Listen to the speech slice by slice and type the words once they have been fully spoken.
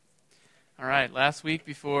All right, last week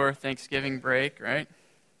before Thanksgiving break, right?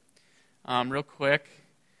 Real quick,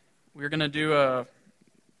 we're going to do a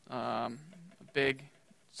big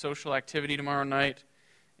social activity tomorrow night,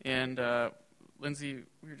 and Lindsay,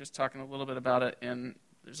 we were just talking a little bit about it, and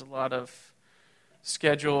there's a lot of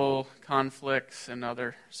schedule conflicts and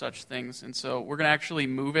other such things, and so we're going to actually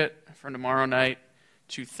move it from tomorrow night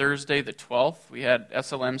to Thursday the 12th. We had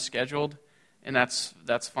SLM scheduled, and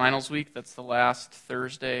that's finals week. That's the last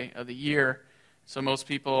Thursday of the year. So most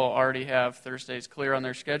people already have Thursdays clear on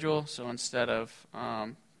their schedule. So instead of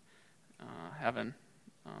having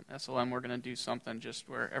SLM, we're going to do something just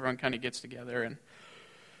where everyone kind of gets together and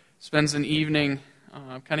spends an evening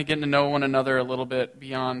kind of getting to know one another a little bit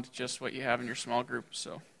beyond just what you have in your small group.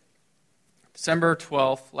 So December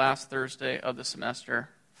 12th, last Thursday of the semester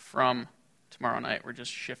from tomorrow night. We're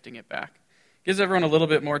just shifting it back. Gives everyone a little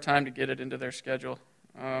bit more time to get it into their schedule.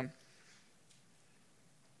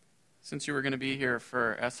 Since you were going to be here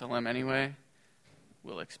for SLM anyway,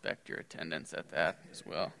 we'll expect your attendance at that as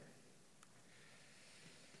well.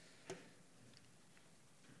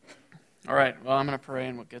 All right, well, I'm going to pray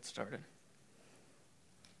and we'll get started.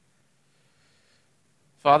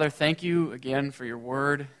 Father, thank you again for your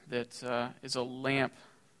word that is a lamp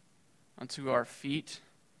unto our feet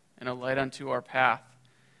and a light unto our path.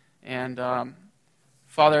 And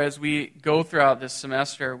Father, as we go throughout this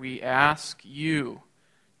semester, we ask you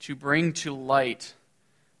to bring to light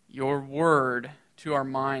your word to our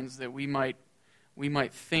minds, that we might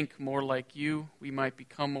think more like you, we might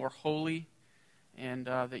become more holy, and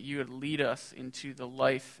that you would lead us into the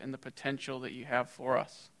life and the potential that you have for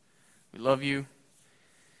us. We love you.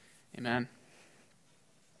 Amen.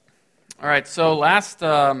 All right, so last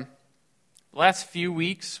few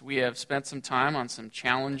weeks, we have spent some time on some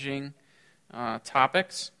challenging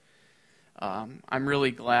topics. I'm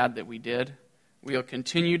really glad that we did. We'll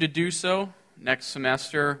continue to do so. Next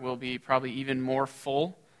semester will be probably even more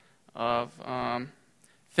full of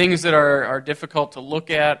things that are difficult to look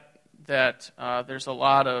at, that there's a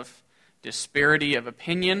lot of disparity of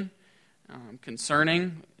opinion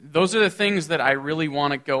concerning. Those are the things that I really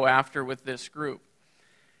want to go after with this group.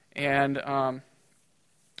 And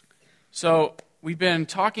so we've been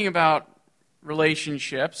talking about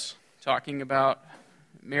relationships, talking about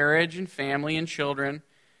marriage and family and children.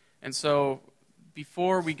 And so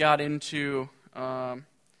before we got into the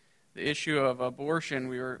issue of abortion,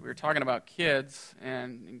 we were talking about kids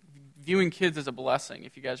and viewing kids as a blessing,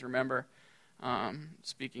 if you guys remember.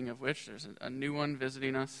 Speaking of which, there's a new one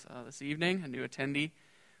visiting us this evening, a new attendee.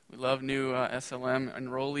 We love new SLM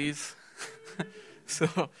enrollees.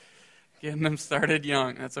 So getting them started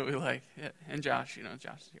young, that's what we like. Yeah, and Josh,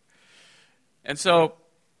 Josh is here. And so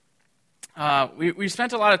we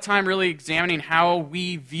spent a lot of time really examining how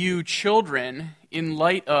we view children in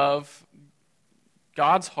light of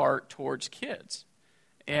God's heart towards kids.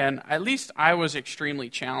 And at least I was extremely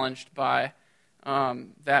challenged by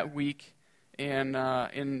that week, and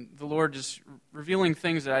in the Lord just revealing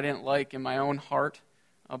things that I didn't like in my own heart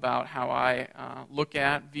about how I look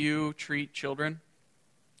at, view, treat children.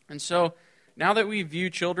 And so now that we view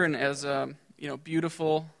children as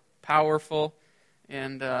beautiful, powerful,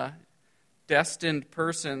 and destined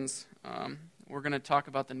persons, we're going to talk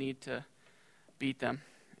about the need to beat them.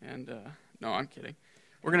 And no, I'm kidding.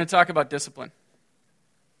 We're going to talk about discipline.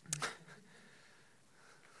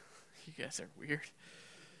 You guys are weird.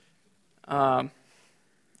 I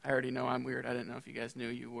already know I'm weird. I didn't know if you guys knew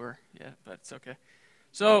you were yet, but it's okay.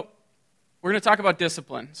 So we're going to talk about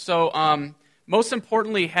discipline. So most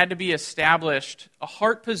importantly, had to be established a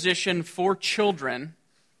heart position for children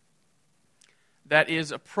that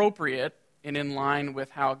is appropriate and in line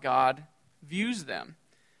with how God views them.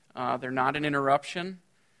 They're not an interruption.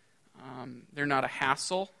 They're not a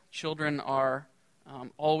hassle. Children are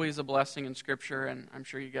always a blessing in Scripture, and I'm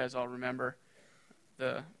sure you guys all remember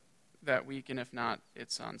that week, and if not,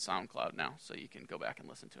 it's on SoundCloud now, so you can go back and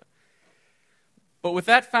listen to it. But with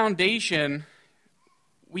that foundation,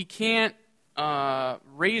 we can't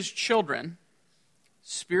raise children,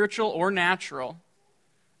 spiritual or natural,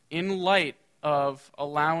 in light of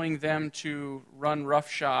allowing them to run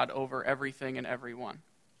roughshod over everything and everyone.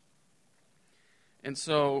 And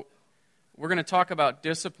so we're going to talk about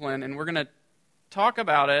discipline, and we're going to talk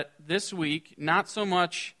about it this week, not so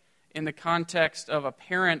much in the context of a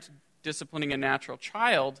parent disciplining a natural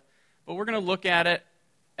child, but we're going to look at it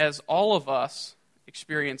as all of us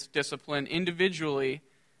experience discipline individually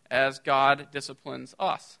as God disciplines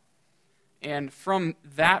us. And from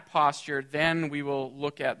that posture, then we will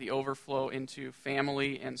look at the overflow into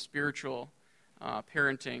family and spiritual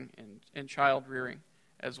parenting and child rearing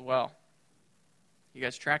as well. You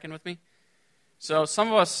guys tracking with me? So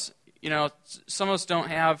some of us don't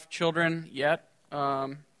have children yet.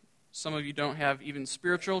 Some of you don't have even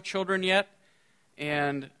spiritual children yet.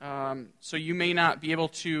 And so you may not be able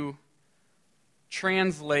to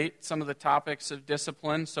translate some of the topics of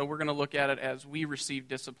discipline. So we're going to look at it as we receive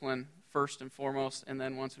discipline first and foremost. And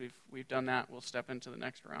then once we've done that, we'll step into the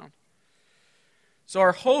next round. So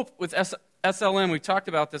our hope with SLM, we've talked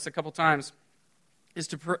about this a couple times, is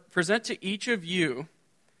to present to each of you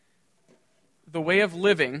the way of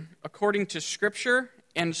living according to Scripture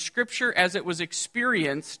and Scripture as it was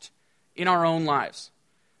experienced in our own lives.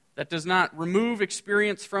 That does not remove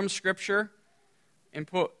experience from Scripture and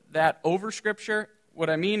put that over Scripture. What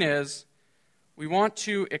I mean is, we want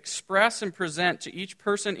to express and present to each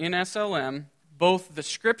person in SLM both the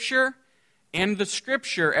Scripture and the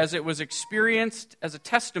Scripture as it was experienced as a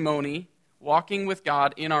testimony walking with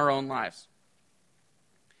God in our own lives.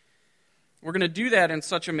 We're going to do that in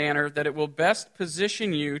such a manner that it will best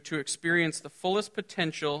position you to experience the fullest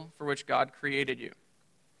potential for which God created you.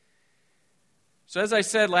 So as I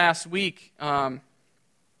said last week, when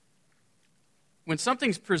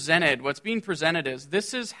something's presented, what's being presented is,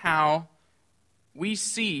 this is how we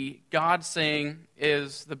see God saying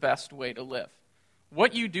is the best way to live.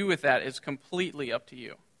 What you do with that is completely up to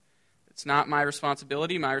you. It's not my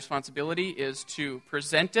responsibility. My responsibility is to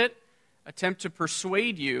present it, attempt to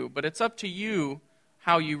persuade you, but it's up to you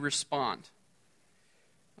how you respond.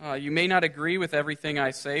 You may not agree with everything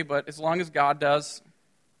I say, but as long as God does,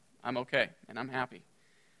 I'm okay, and I'm happy.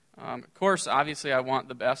 Of course, obviously, I want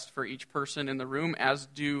the best for each person in the room, as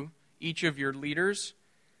do each of your leaders.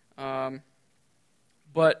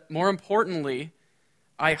 But more importantly,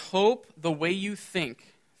 I hope the way you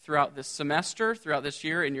think throughout this semester, throughout this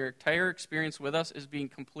year, and your entire experience with us is being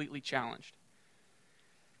completely challenged.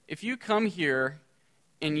 If you come here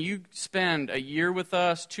and you spend a year with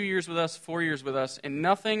us, 2 years with us, 4 years with us, and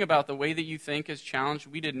nothing about the way that you think is challenged,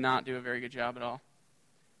 we did not do a very good job at all.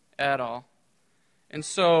 At all. And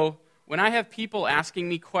so when I have people asking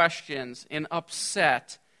me questions and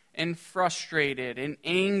upset and frustrated and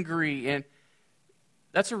angry, and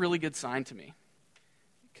that's a really good sign to me.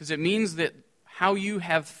 Because it means that how you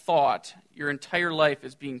have thought your entire life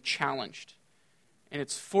is being challenged. And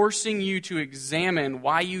it's forcing you to examine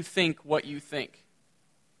why you think what you think.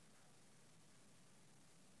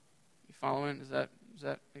 You following? Does that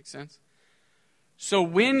make sense? So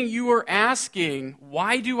when you are asking,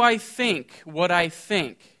 why do I think what I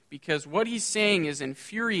think? Because what he's saying is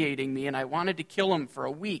infuriating me and I wanted to kill him for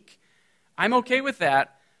a week. I'm okay with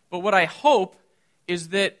that, but what I hope is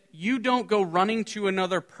that you don't go running to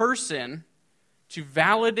another person to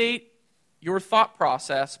validate your thought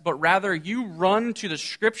process, but rather you run to the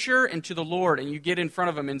Scripture and to the Lord and you get in front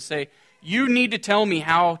of him and say, you need to tell me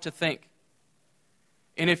how to think.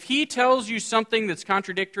 And if he tells you something that's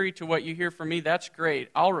contradictory to what you hear from me, that's great.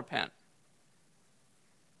 I'll repent.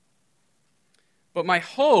 But my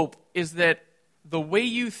hope is that the way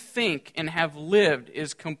you think and have lived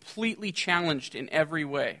is completely challenged in every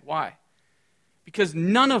way. Why? Because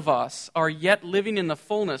none of us are yet living in the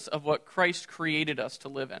fullness of what Christ created us to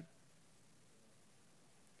live in.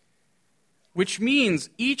 Which means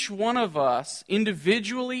each one of us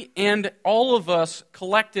individually and all of us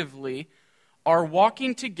collectively are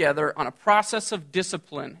walking together on a process of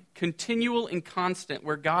discipline, continual and constant,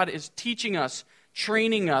 where God is teaching us,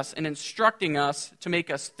 training us, and instructing us to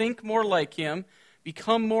make us think more like him,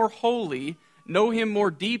 become more holy, know him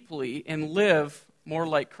more deeply, and live more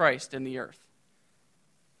like Christ in the earth.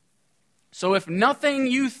 So if nothing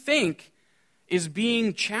you think is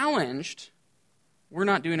being challenged, we're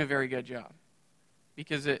not doing a very good job.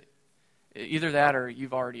 Because either that or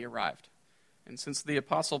you've already arrived. And since the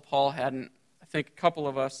Apostle Paul hadn't, I think a couple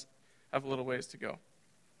of us have a little ways to go.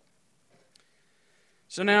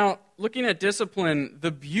 So now, looking at discipline, the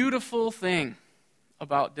beautiful thing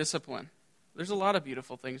about discipline, there's a lot of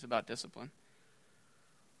beautiful things about discipline.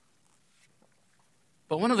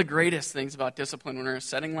 But one of the greatest things about discipline when we're in a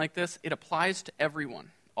setting like this, it applies to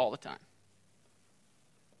everyone all the time.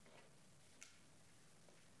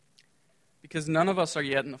 Because none of us are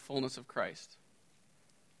yet in the fullness of Christ.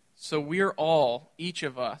 So we're all, each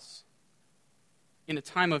of us, in a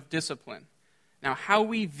time of discipline. Now, how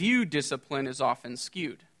we view discipline is often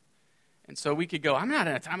skewed. And so we could go, I'm not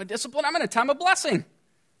in a time of discipline, I'm in a time of blessing.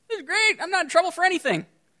 This is great, I'm not in trouble for anything.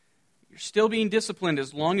 You're still being disciplined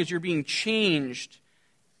as long as you're being changed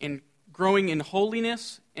and growing in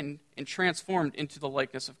holiness and transformed into the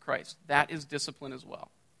likeness of Christ. That is discipline as well.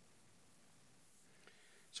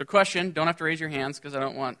 So question, don't have to raise your hands because I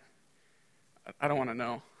don't want to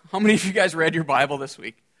know. How many of you guys read your Bible this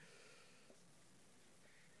week?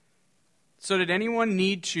 So did anyone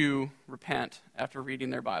need to repent after reading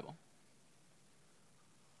their Bible?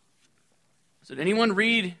 So did anyone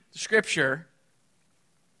read the Scripture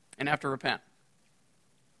and have to repent?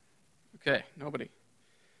 Okay, nobody.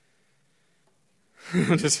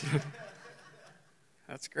 Just kidding.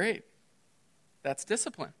 That's great. That's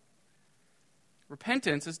discipline.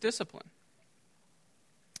 Repentance is discipline.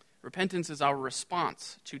 Repentance is our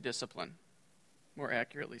response to discipline, more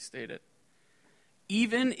accurately stated.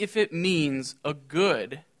 Even if it means a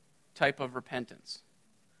good type of repentance.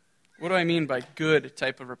 What do I mean by good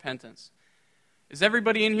type of repentance? Is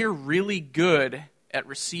everybody in here really good at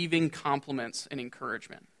receiving compliments and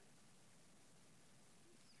encouragement?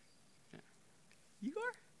 You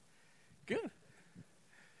are? Good.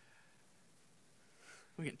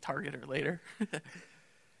 We can target her later. A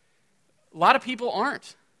lot of people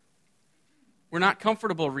aren't. We're not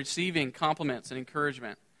comfortable receiving compliments and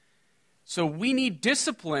encouragement. So we need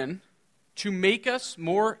discipline to make us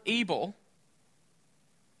more able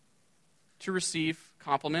to receive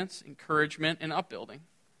compliments, encouragement, and upbuilding.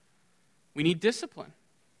 We need discipline.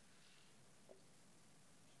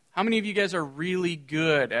 How many of you guys are really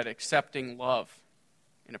good at accepting love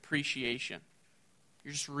and appreciation?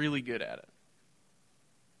 You're just really good at it.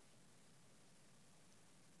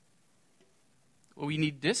 Well, we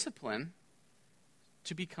need discipline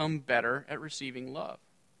to become better at receiving love.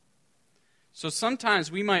 So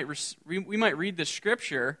sometimes we might read the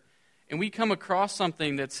Scripture and we come across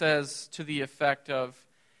something that says to the effect of,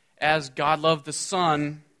 as God loved the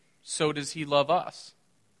Son, so does He love us,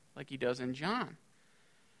 like He does in John.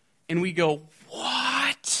 And we go,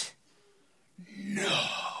 what? No.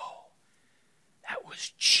 That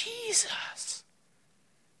was Jesus.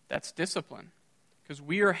 That's discipline. Because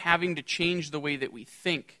we are having to change the way that we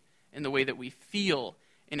think and the way that we feel,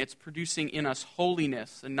 and it's producing in us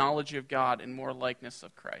holiness, the knowledge of God, and more likeness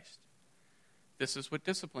of Christ. This is what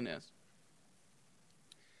discipline is.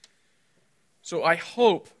 So I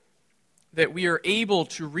hope that we are able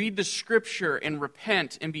to read the Scripture and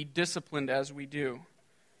repent and be disciplined as we do.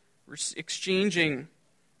 We're exchanging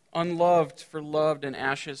unloved for loved and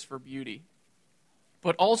ashes for beauty.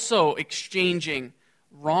 But also exchanging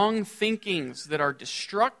wrong thinkings that are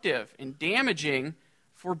destructive and damaging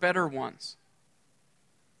for better ones.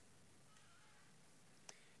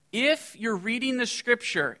 If you're reading the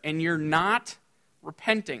Scripture and you're not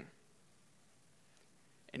repenting,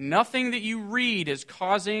 and nothing that you read is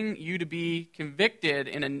causing you to be convicted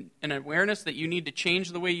in an awareness that you need to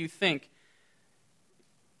change the way you think,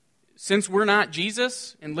 since we're not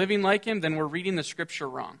Jesus and living like Him, then we're reading the Scripture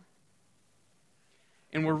wrong.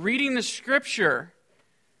 And we're reading the Scripture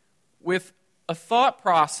with a thought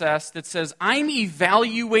process that says, I'm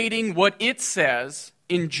evaluating what it says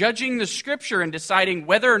in judging the Scripture and deciding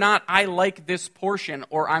whether or not I like this portion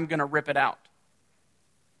or I'm going to rip it out.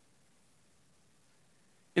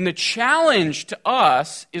 And the challenge to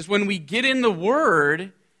us is when we get in the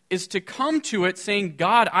Word is to come to it saying,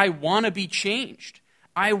 God, I want to be changed.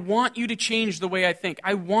 I want you to change the way I think.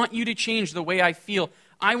 I want you to change the way I feel.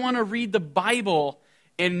 I want to read the Bible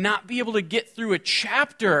and not be able to get through a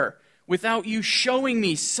chapter without you showing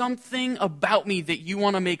me something about me that you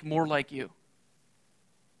want to make more like you.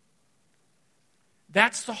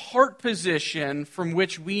 That's the heart position from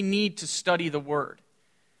which we need to study the Word.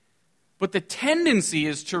 But the tendency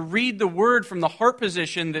is to read the Word from the heart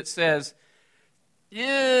position that says,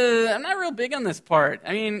 I'm not real big on this part.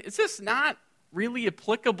 I mean, it's just not really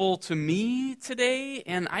applicable to me today,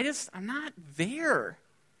 and I'm not there.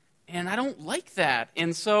 And I don't like that.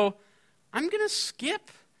 And so I'm going to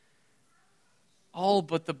skip all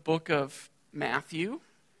but the book of Matthew.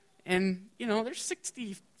 And, there's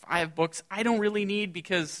 65 books I don't really need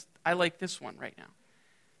because I like this one right now.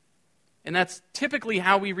 And that's typically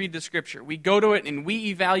how we read the Scripture. We go to it and we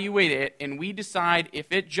evaluate it and we decide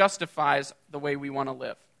if it justifies the way we want to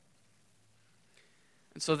live.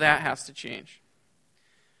 And so that has to change.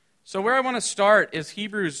 So where I want to start is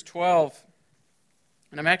Hebrews 12.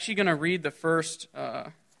 And I'm actually going to read the first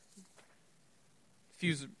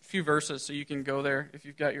few verses so you can go there if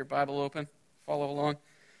you've got your Bible open. Follow along.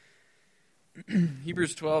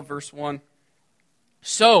 Hebrews 12, verse 1.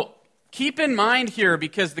 So, keep in mind here,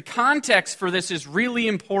 because the context for this is really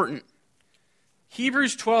important.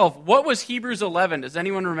 Hebrews 12. What was Hebrews 11? Does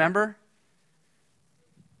anyone remember?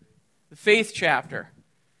 The faith chapter.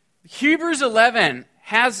 Hebrews 11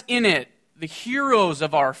 has in it the heroes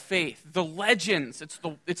of our faith, the legends.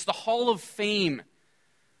 It's the hall of fame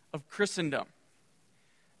of Christendom.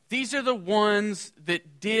 These are the ones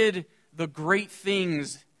that did the great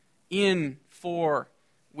things in, for,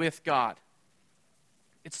 with God.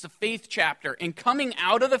 It's the faith chapter. And coming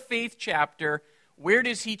out of the faith chapter, where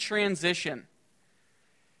does he transition?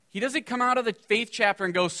 He doesn't come out of the faith chapter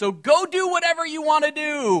and go, so go do whatever you want to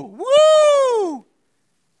do. Woo!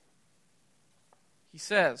 He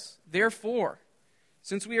says, therefore,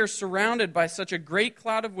 since we are surrounded by such a great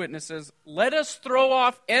cloud of witnesses, let us throw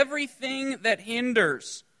off everything that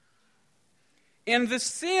hinders and the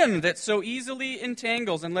sin that so easily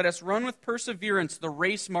entangles, and let us run with perseverance the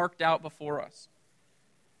race marked out before us.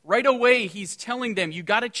 Right away, he's telling them, you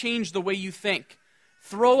got to change the way you think.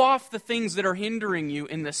 Throw off the things that are hindering you,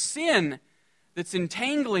 and the sin that's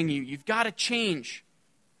entangling you, you've got to change.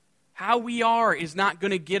 How we are is not going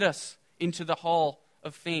to get us into the hall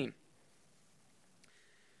of fame.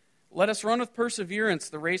 Let us run with perseverance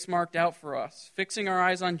the race marked out for us, fixing our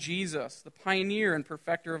eyes on Jesus, the pioneer and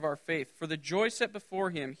perfecter of our faith. For the joy set before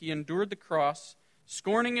him, he endured the cross,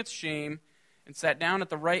 scorning its shame, and sat down at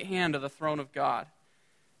the right hand of the throne of God.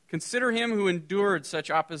 Consider him who endured such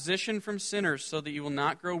opposition from sinners, so that you will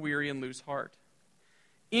not grow weary and lose heart.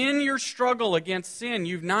 In your struggle against sin,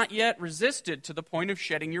 you've not yet resisted to the point of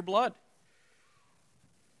shedding your blood.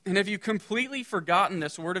 And have you completely forgotten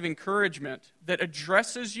this word of encouragement that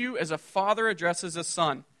addresses you as a father addresses a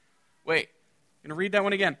son? Wait, I'm going to read that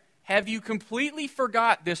one again. Have you completely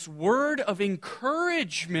forgot this word of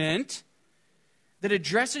encouragement that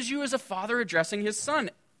addresses you as a father addressing his son?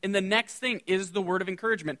 And the next thing is the word of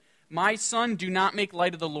encouragement. My son, do not make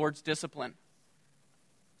light of the Lord's discipline.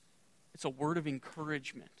 It's a word of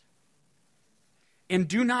encouragement. And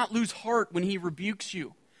do not lose heart when he rebukes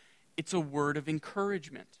you. It's a word of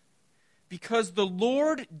encouragement. Because the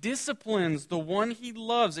Lord disciplines the one he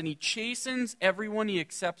loves, and he chastens everyone he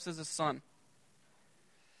accepts as a son.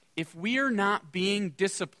 If we are not being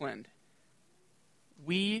disciplined,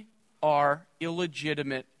 we are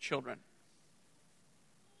illegitimate children.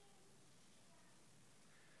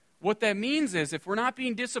 What that means is, if we're not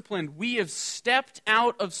being disciplined, we have stepped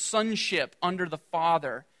out of sonship under the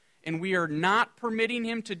Father, and we are not permitting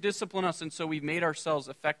him to discipline us, and so we've made ourselves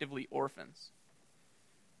effectively orphans.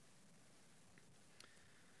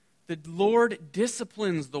 The Lord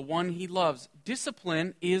disciplines the one he loves.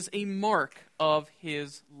 Discipline is a mark of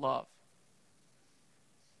his love.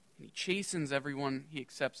 And he chastens everyone he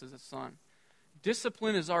accepts as a son.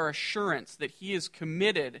 Discipline is our assurance that he is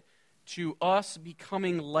committed to us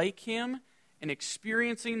becoming like him and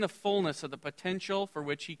experiencing the fullness of the potential for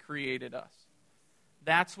which he created us.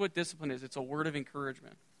 That's what discipline is. It's a word of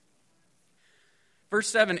encouragement. Verse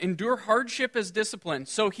 7, endure hardship as discipline.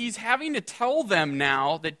 So he's having to tell them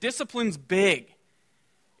now that discipline's big.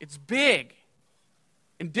 It's big.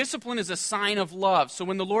 And discipline is a sign of love. So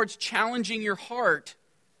when the Lord's challenging your heart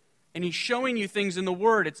and he's showing you things in the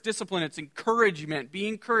Word, it's discipline, it's encouragement. Be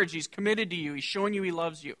encouraged. He's committed to you. He's showing you he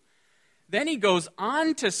loves you. Then he goes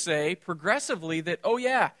on to say progressively that, oh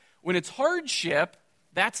yeah, when it's hardship,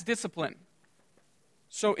 that's discipline.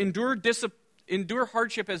 So endure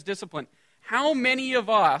hardship as discipline. How many of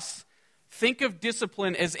us think of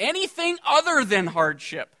discipline as anything other than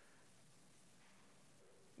hardship?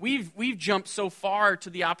 We've jumped so far to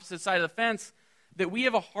the opposite side of the fence that we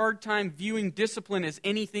have a hard time viewing discipline as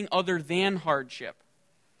anything other than hardship.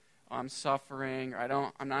 Oh, I'm suffering,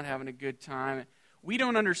 or I'm not having a good time. We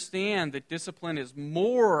don't understand that discipline is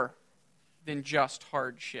more than just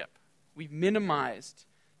hardship. We've minimized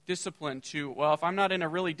discipline to, well, if I'm not in a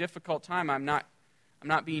really difficult time, I'm not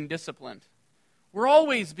being disciplined. We're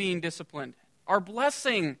always being disciplined. Our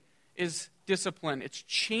blessing is discipline. It's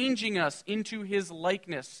changing us into his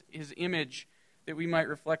likeness, his image, that we might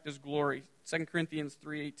reflect his glory. 2 Corinthians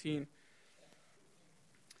 3:18.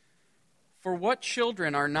 For what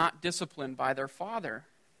children are not disciplined by their father?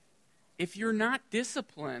 If you're not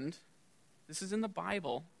disciplined, this is in the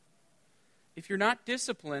Bible, if you're not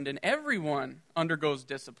disciplined and everyone undergoes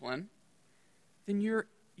discipline, then you're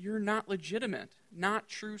not legitimate, not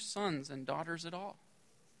true sons and daughters at all.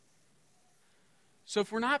 So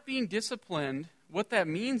if we're not being disciplined, what that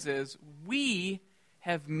means is we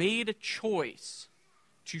have made a choice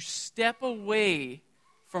to step away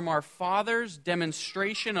from our Father's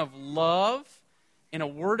demonstration of love and a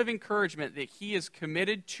word of encouragement that he is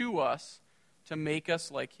committed to us to make us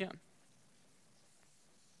like him.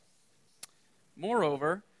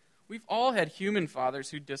 Moreover, we've all had human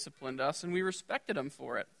fathers who disciplined us, and we respected them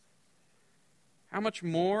for it. How much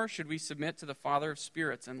more should we submit to the Father of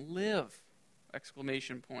spirits and live?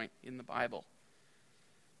 Exclamation point in the Bible.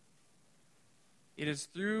 It is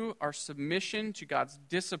through our submission to God's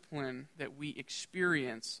discipline that we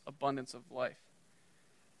experience abundance of life.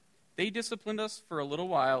 They disciplined us for a little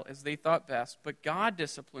while as they thought best, but God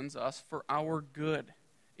disciplines us for our good,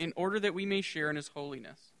 in order that we may share in his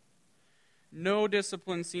holiness. No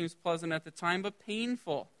discipline seems pleasant at the time, but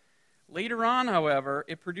painful. Later on, however,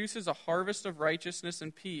 it produces a harvest of righteousness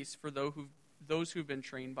and peace for those who've been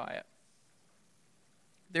trained by it.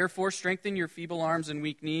 Therefore, strengthen your feeble arms and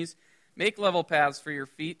weak knees. Make level paths for your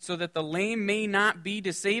feet, so that the lame may not be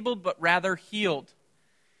disabled, but rather healed.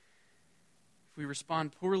 If we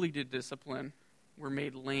respond poorly to discipline, we're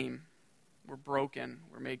made lame, we're broken,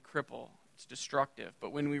 we're made crippled. It's destructive.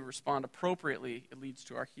 But when we respond appropriately, it leads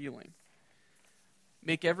to our healing.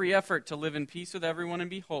 Make every effort to live in peace with everyone and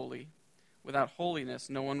be holy. Without holiness,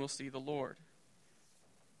 no one will see the Lord.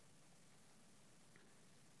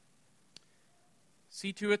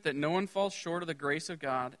 See to it that no one falls short of the grace of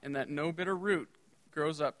God, and that no bitter root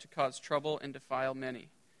grows up to cause trouble and defile many.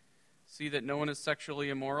 See that no one is sexually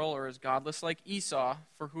immoral or is godless like Esau,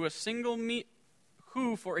 for who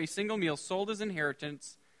for a single meal sold his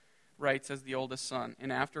inheritance rights as the oldest son.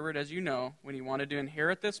 And afterward, as you know, when he wanted to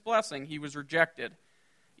inherit this blessing, he was rejected.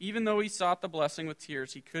 Even though he sought the blessing with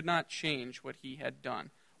tears, he could not change what he had done.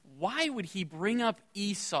 Why would he bring up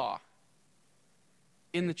Esau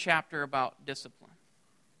in the chapter about discipline?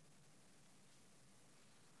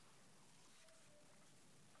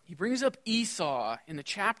 He brings up Esau in the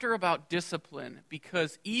chapter about discipline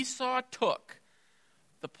because Esau took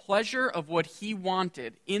the pleasure of what he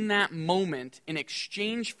wanted in that moment in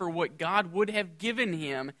exchange for what God would have given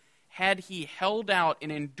him had he held out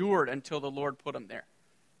and endured until the Lord put him there.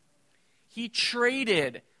 He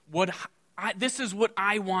traded this is what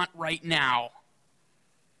I want right now.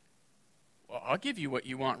 Well, I'll give you what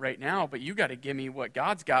you want right now, but you got to give me what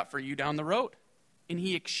God's got for you down the road. And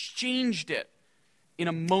he exchanged it in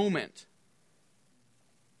a moment.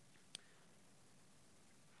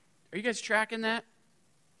 Are you guys tracking that?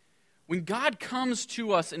 When God comes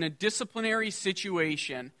to us in a disciplinary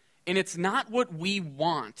situation, and it's not what we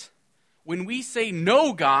want, when we say,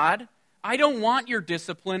 no, God, I don't want your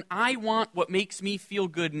discipline, I want what makes me feel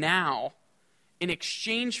good now, in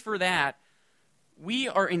exchange for that, we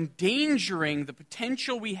are endangering the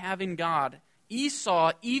potential we have in God.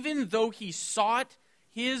 Esau, even though he sought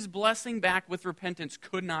his blessing back with repentance,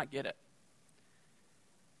 could not get it.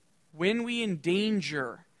 When we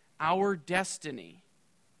endanger our destiny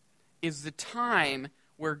is the time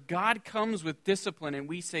where God comes with discipline and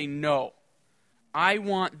we say, no, I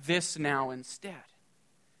want this now instead.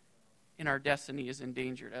 And our destiny is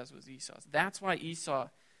endangered, as was Esau's. That's why Esau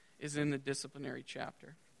is in the disciplinary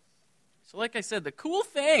chapter. So like I said, the cool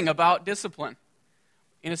thing about discipline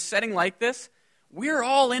in a setting like this, we're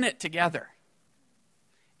all in it together.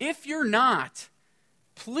 If you're not,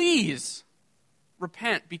 please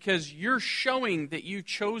repent, because you're showing that you've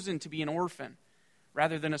chosen to be an orphan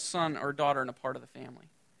rather than a son or daughter and a part of the family.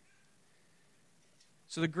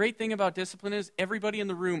 So the great thing about discipline is everybody in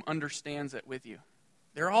the room understands it with you.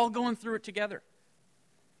 They're all going through it together.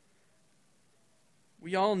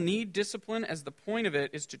 We all need discipline, as the point of it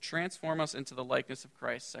is to transform us into the likeness of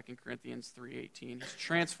Christ, 2 Corinthians 3:18. He's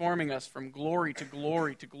transforming us from glory to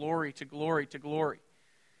glory to glory to glory to glory.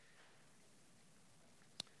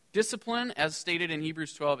 Discipline, as stated in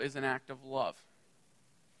Hebrews 12, is an act of love.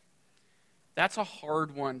 That's a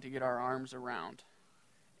hard one to get our arms around.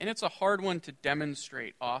 And it's a hard one to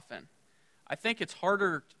demonstrate often. I think it's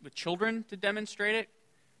harder with children to demonstrate it,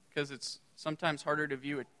 because it's sometimes harder to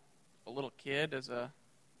view a little kid as a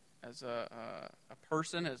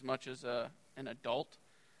person as much as an adult.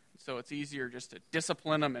 So it's easier just to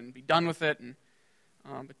discipline them and be done with it.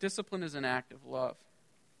 But discipline is an act of love.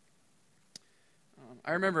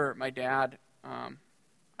 I remember my dad,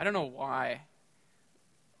 I don't know why,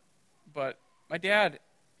 but my dad,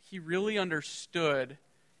 he really understood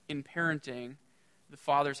in parenting the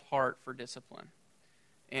father's heart for discipline.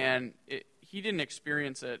 And he didn't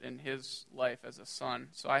experience it in his life as a son,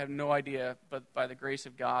 so I have no idea, but by the grace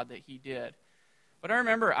of God, that he did. But I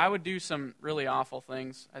remember I would do some really awful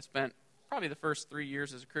things. I spent probably the first 3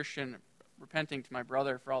 years as a Christian repenting to my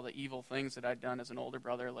brother for all the evil things that I'd done as an older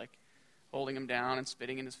brother, like holding him down and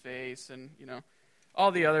spitting in his face and,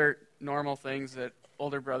 all the other normal things that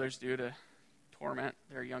older brothers do to torment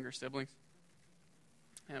their younger siblings.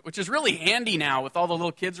 Which is really handy now with all the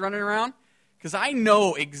little kids running around, because I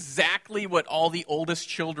know exactly what all the oldest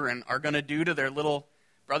children are going to do to their little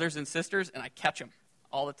brothers and sisters, and I catch them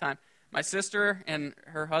all the time. My sister and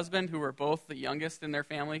her husband, who are both the youngest in their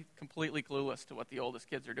family, completely clueless to what the oldest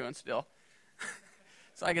kids are doing still.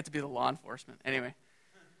 So I get to be the law enforcement. Anyway,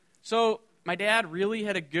 so my dad really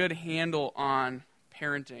had a good handle on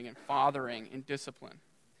parenting and fathering and discipline.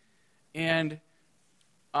 And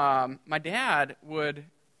my dad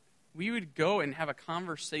we would go and have a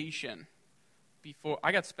conversation before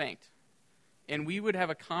I got spanked. And we would have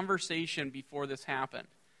a conversation before this happened.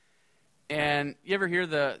 And you ever hear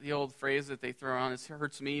the old phrase that they throw on, it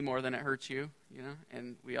hurts me more than it hurts you, you know?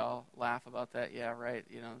 And we all laugh about that. Yeah, right.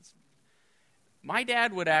 You know, my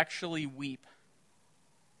dad would actually weep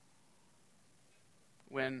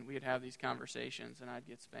when we'd have these conversations and I'd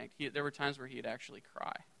get spanked. There were times where he'd actually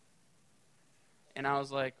cry. And I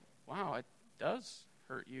was like, wow, it does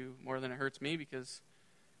hurt you more than it hurts me because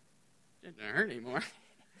it didn't hurt anymore.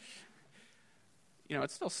 You know,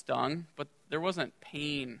 it still stung, but there wasn't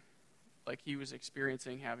pain like he was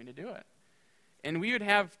experiencing having to do it. And we would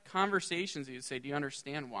have conversations. He would say, do you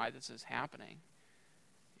understand why this is happening?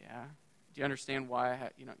 Yeah. Do you understand why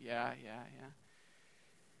yeah.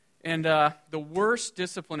 And the worst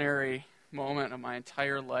disciplinary moment of my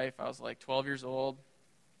entire life, I was like 12 years old.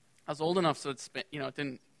 I was old enough so it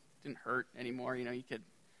didn't hurt anymore. You know,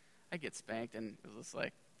 I get spanked, and it was just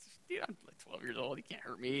like, dude, I'm like 12 years old. You can't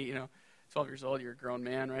hurt me, you know. 12 years old, you're a grown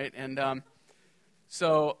man, right? And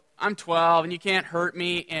so I'm 12, and you can't hurt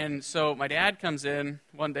me. And so my dad comes in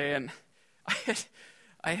one day, and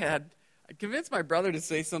I convinced my brother to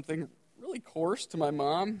say something really coarse to my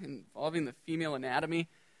mom involving the female anatomy.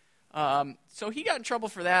 So he got in trouble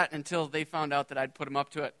for that until they found out that I'd put him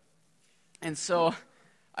up to it. And so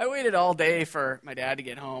I waited all day for my dad to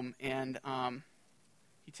get home, and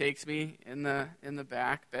he takes me in the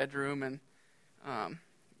back bedroom, and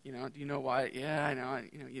you know, do you know why? Yeah, I know.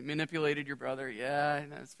 You know, you manipulated your brother. Yeah, I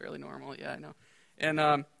know. It's fairly normal. Yeah, I know.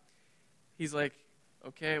 And he's like,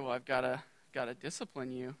 okay, well, I've got to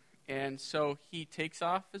discipline you. And so he takes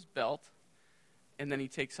off his belt, and then he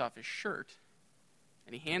takes off his shirt,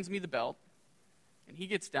 and he hands me the belt, and he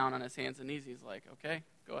gets down on his hands and knees. He's like, okay,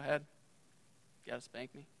 go ahead. You got to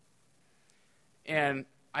spank me. And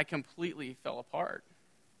I completely fell apart,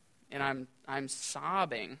 and I'm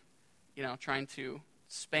sobbing, you know, trying to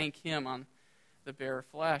spank him on the bare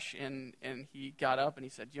flesh, and he got up and he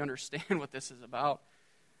said, do you understand what this is about?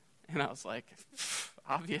 And I was like,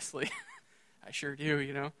 obviously, I sure do,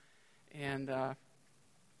 you know. And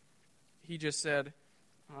he just said,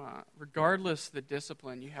 regardless of the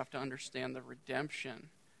discipline, you have to understand the redemption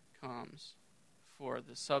comes for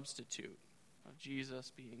the substitute of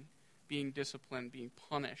Jesus being disciplined, being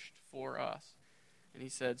punished for us. And he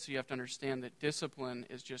said, so you have to understand that discipline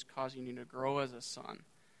is just causing you to grow as a son.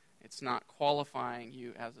 It's not qualifying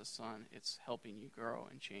you as a son. It's helping you grow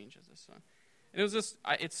and change as a son. And it was just,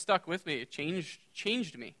 it stuck with me. It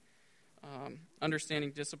changed me.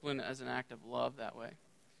 Understanding discipline as an act of love that way.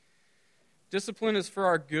 Discipline is for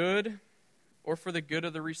our good or for the good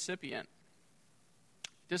of the recipient.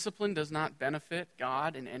 Discipline does not benefit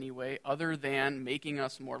God in any way other than making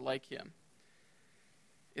us more like him.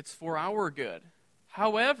 It's for our good.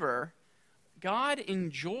 However, God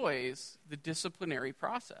enjoys the disciplinary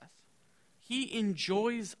process. He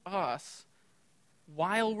enjoys us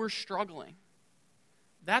while we're struggling.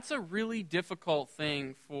 That's a really difficult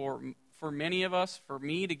thing for many of us, for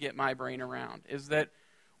me to get my brain around, is that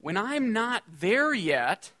when I'm not there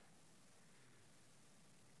yet,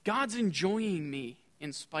 God's enjoying me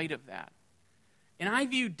in spite of that. And I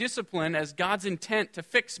view discipline as God's intent to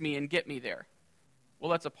fix me and get me there. Well,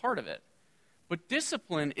 that's a part of it. But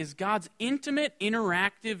discipline is God's intimate,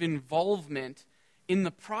 interactive involvement in the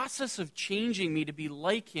process of changing me to be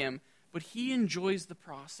like him, but he enjoys the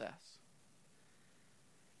process.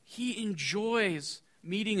 He enjoys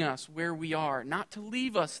meeting us where we are, not to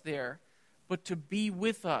leave us there, but to be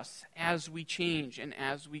with us as we change and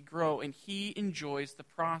as we grow. And he enjoys the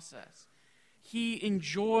process. He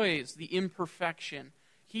enjoys the imperfection.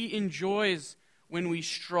 He enjoys when we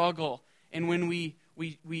struggle and when we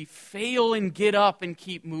fail and get up and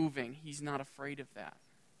keep moving. He's not afraid of that.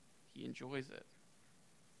 He enjoys it.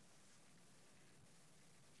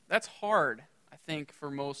 That's hard, I think,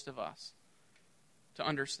 for most of us to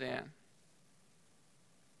understand.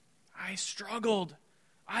 I struggled.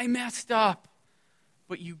 I messed up.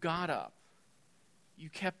 But you got up. You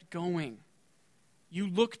kept going. You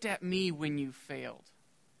looked at me when you failed.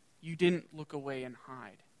 You didn't look away and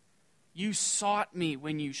hide. You sought me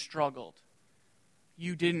when you struggled.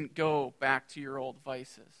 You didn't go back to your old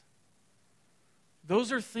vices.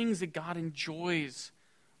 Those are things that God enjoys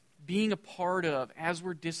being a part of as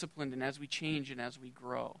we're disciplined and as we change and as we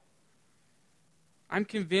grow. I'm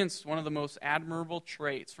convinced one of the most admirable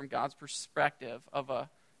traits from God's perspective of a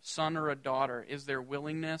son or a daughter is their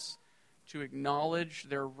willingness to acknowledge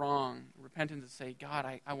their wrong, repentance, and say, God,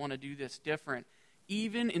 I want to do this different,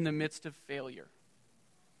 even in the midst of failure.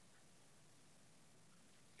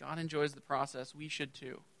 God enjoys the process. We should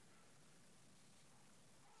too.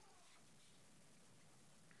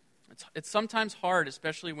 It's sometimes hard,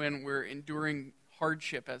 especially when we're enduring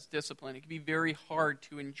hardship as discipline. It can be very hard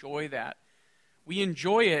to enjoy that. We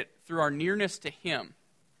enjoy it through our nearness to Him,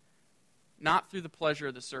 not through the pleasure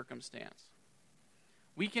of the circumstance.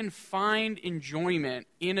 We can find enjoyment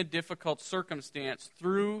in a difficult circumstance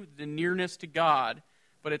through the nearness to God,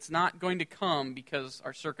 but it's not going to come because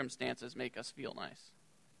our circumstances make us feel nice.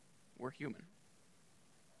 We're human.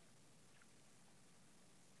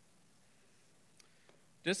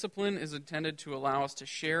 Discipline is intended to allow us to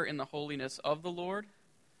share in the holiness of the Lord,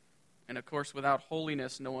 and of course, without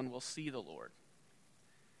holiness, no one will see the Lord.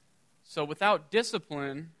 So without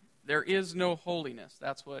discipline, there is no holiness.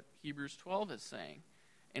 That's what Hebrews 12 is saying.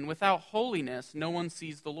 And without holiness, no one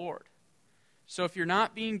sees the Lord. So if you're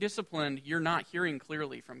not being disciplined, you're not hearing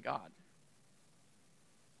clearly from God.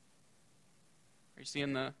 Are you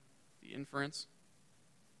seeing the inference?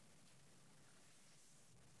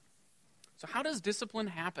 So how does discipline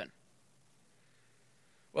happen?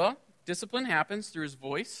 Well, discipline happens through His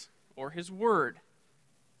voice or His word.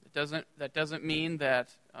 That doesn't mean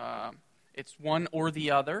that it's one or the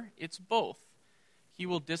other. It's both. He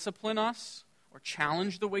will discipline us or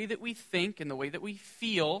challenge the way that we think and the way that we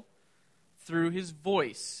feel through His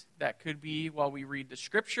voice. That could be while we read the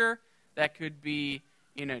Scripture. That could be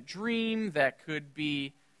in a dream. That could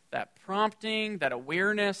be that prompting, that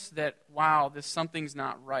awareness that, wow, something's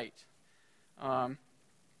not right. I've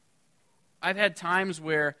had times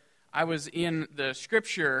where I was in the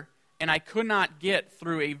Scripture and I could not get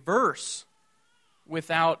through a verse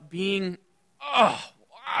without being,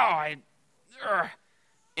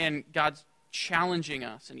 and God's challenging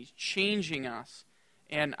us and He's changing us.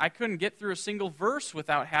 And I couldn't get through a single verse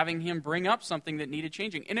without having Him bring up something that needed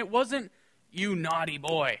changing. And it wasn't, you naughty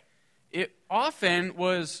boy. It often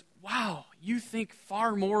was, wow, you think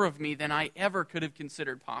far more of me than I ever could have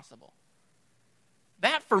considered possible.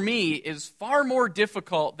 That, for me, is far more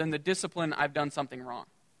difficult than the discipline I've done something wrong.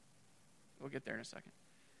 We'll get there in a second.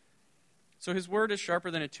 So His word is sharper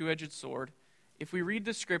than a two-edged sword. If we read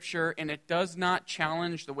the Scripture and it does not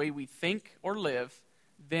challenge the way we think or live,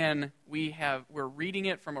 then we're reading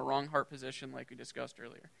it from a wrong heart position like we discussed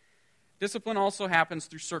earlier. Discipline also happens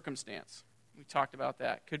through circumstance. We talked about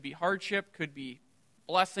that. Could be hardship, could be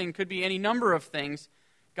blessing, could be any number of things.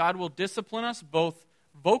 God will discipline us both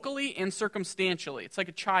vocally and circumstantially. It's like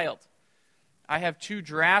a child. I have two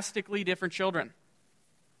drastically different children.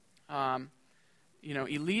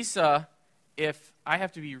 Elisa, if I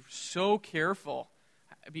have to be so careful,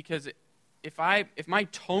 because if my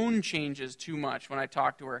tone changes too much when I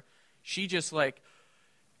talk to her, she's just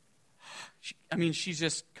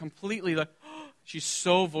completely she's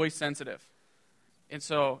so voice sensitive. And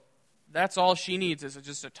so that's all she needs is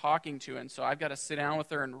just a talking to. And so I've got to sit down with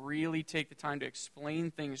her and really take the time to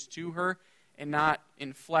explain things to her and not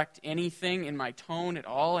inflect anything in my tone at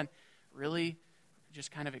all, and really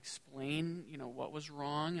just kind of explain, what was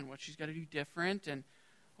wrong and what she's got to do different. And,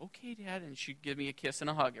 okay, Dad, and she'd give me a kiss and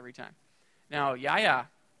a hug every time. Now, Yaya,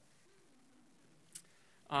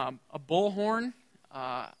 a bullhorn,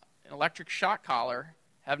 an electric shock collar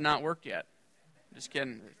have not worked yet. Just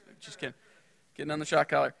kidding. Getting on the shock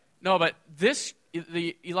collar. No, but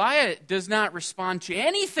Elijah does not respond to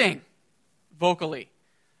anything vocally,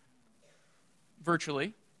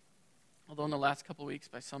 virtually. Although in the last couple of weeks,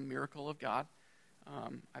 by some miracle of God,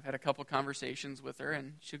 I've had a couple conversations with her,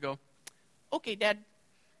 and she'll go, okay, Dad,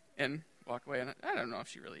 and walk away. And I don't know if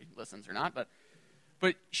she really listens or not,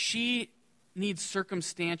 but she needs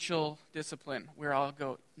circumstantial discipline where I'll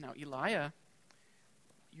go, now, Elijah,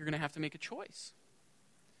 you're going to have to make a choice.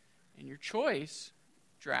 And your choice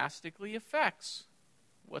drastically affects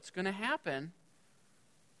what's going to happen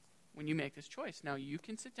when you make this choice. Now, you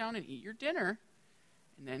can sit down and eat your dinner,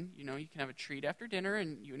 and then, you can have a treat after dinner,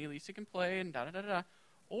 and you and Elisa can play, and da-da-da-da.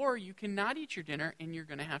 Or you can not eat your dinner, and you're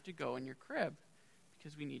going to have to go in your crib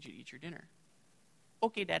because we need you to eat your dinner.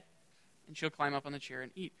 Okay, Dad. And she'll climb up on the chair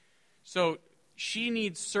and eat. So she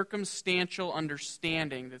needs circumstantial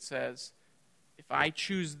understanding that says, if I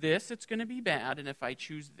choose this, it's going to be bad, and if I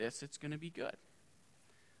choose this, it's going to be good.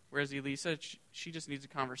 Whereas Elisa, she just needs a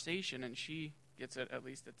conversation, and she gets it, at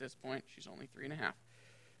least at this point. She's only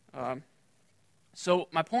 3.5. So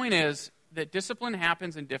my point is that discipline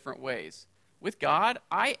happens in different ways. With God,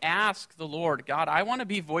 I ask the Lord, God, I want to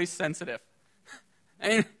be voice sensitive.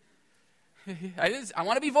 I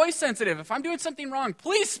want to be voice sensitive. If I'm doing something wrong,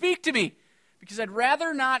 please speak to me, because I'd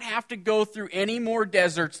rather not have to go through any more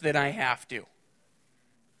deserts than I have to.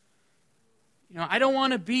 I don't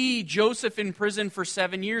want to be Joseph in prison for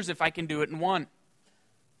 7 years if I can do it in 1.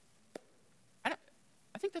 I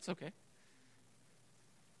think that's okay.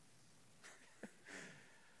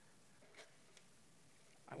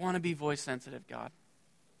 want to be voice sensitive, God.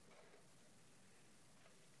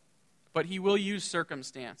 But he will use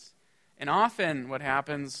circumstance. And often what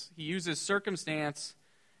happens, he uses circumstance,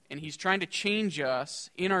 and he's trying to change us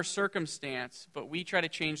in our circumstance, but we try to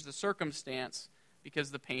change the circumstance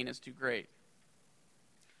because the pain is too great.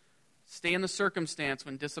 Stay in the circumstance.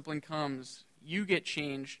 When discipline comes, you get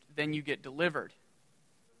changed, then you get delivered.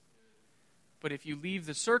 But if you leave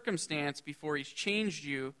the circumstance before he's changed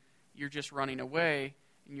you, you're just running away,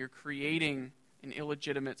 and you're creating an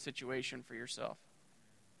illegitimate situation for yourself.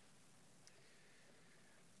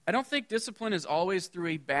 I don't think discipline is always through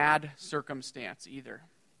a bad circumstance either.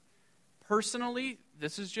 Personally,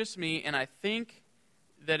 this is just me, and I think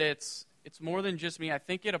that it's more than just me. I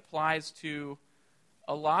think it applies to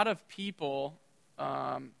a lot of people,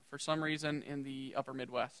 for some reason, in the upper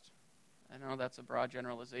Midwest. I know that's a broad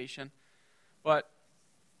generalization, but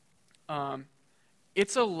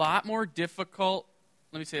it's a lot more difficult.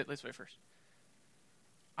 Let me say it this way first.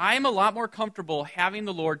 I'm a lot more comfortable having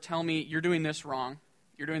the Lord tell me, you're doing this wrong.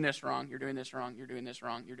 You're doing this wrong. You're doing this wrong. You're doing this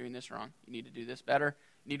wrong. You're doing this wrong. You need to do this better.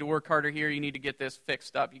 You need to work harder here. You need to get this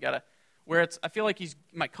fixed up. You got to, where it's, I feel like he's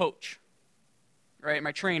my coach, right?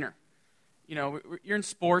 My trainer. You know, you're in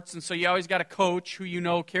sports, and so you always got a coach who you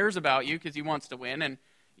know cares about you because he wants to win, and,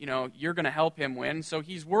 you know, you're going to help him win. So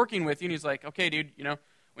he's working with you, and he's like, okay, dude, you know,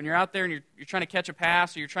 when you're out there and you're trying to catch a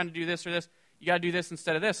pass or you're trying to do this or this, you got to do this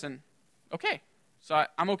instead of this. And, okay. So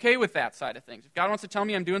I'm okay with that side of things. If God wants to tell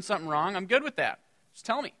me I'm doing something wrong, I'm good with that. Just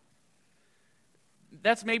tell me.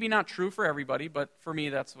 That's maybe not true for everybody, but for me,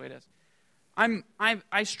 that's the way it is.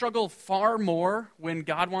 I struggle far more when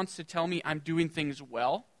God wants to tell me I'm doing things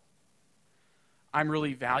well. I'm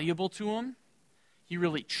really valuable to him. He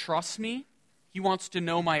really trusts me. He wants to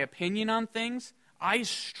know my opinion on things. I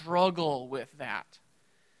struggle with that.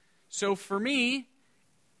 So for me,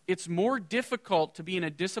 it's more difficult to be in a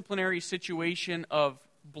disciplinary situation of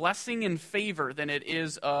blessing and favor than it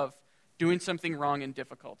is of doing something wrong and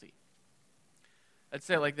difficulty. I'd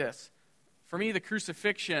say it like this. For me, the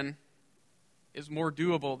crucifixion is more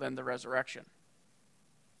doable than the resurrection.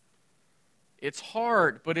 It's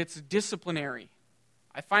hard, but it's disciplinary.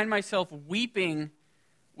 I find myself weeping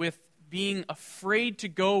with being afraid to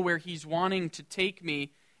go where he's wanting to take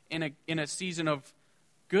me in a season of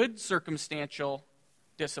good circumstantial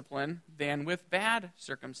discipline than with bad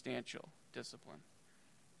circumstantial discipline.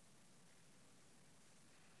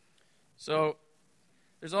 So,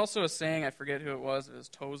 there's also a saying, I forget who it was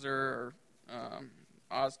Tozer or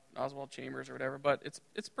Oswald Chambers or whatever, but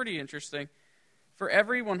it's pretty interesting. For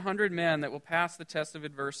every 100 men that will pass the test of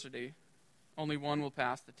adversity, only one will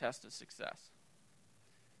pass the test of success.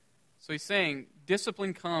 So he's saying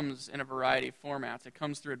discipline comes in a variety of formats. It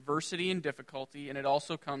comes through adversity and difficulty, and it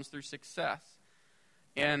also comes through success.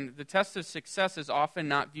 And the test of success is often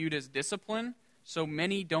not viewed as discipline, so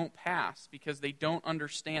many don't pass because they don't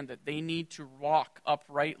understand that they need to walk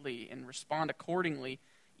uprightly and respond accordingly,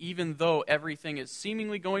 even though everything is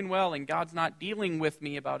seemingly going well and God's not dealing with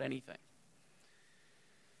me about anything.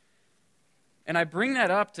 And I bring that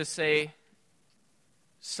up to say,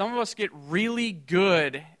 some of us get really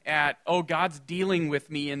good at, oh, God's dealing with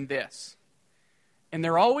me in this. And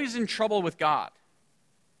they're always in trouble with God.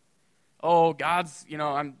 Oh, God's,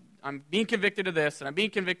 I'm being convicted of this, and I'm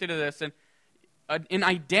being convicted of this, and an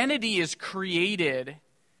identity is created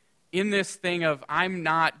in this thing of I'm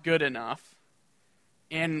not good enough,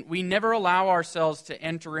 and we never allow ourselves to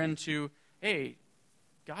enter into, hey,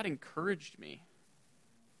 God encouraged me.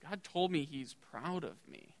 God told me he's proud of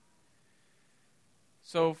me.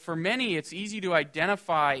 So for many, it's easy to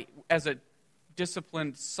identify as a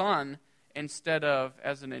disciplined son instead of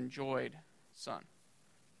as an enjoyed son.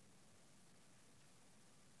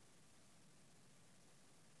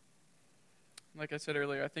 Like I said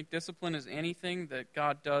earlier, I think discipline is anything that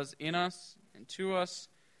God does in us and to us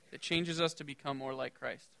that changes us to become more like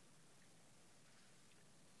Christ.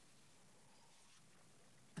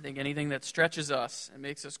 I think anything that stretches us and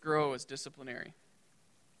makes us grow is disciplinary.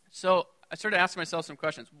 So I started asking myself some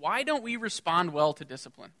questions. Why don't we respond well to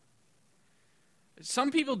discipline?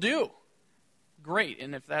 Some people do. Great,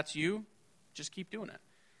 and if that's you, just keep doing it.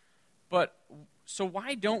 But, so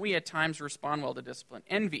why don't we at times respond well to discipline?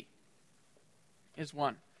 Envy is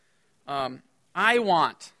one. I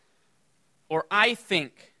want, or I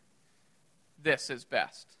think this is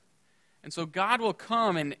best. And so God will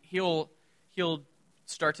come and he'll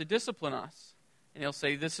start to discipline us. And he'll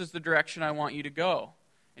say, this is the direction I want you to go.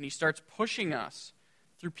 And he starts pushing us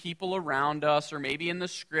through people around us, or maybe in the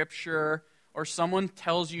scripture, or someone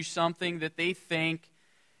tells you something that they think.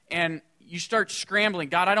 And you start scrambling.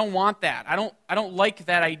 God, I don't want that. I don't like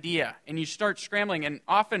that idea. And you start scrambling, and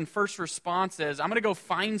often first response is, I'm going to go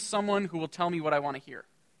find someone who will tell me what I want to hear.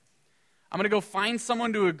 I'm going to go find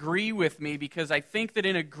someone to agree with me because I think that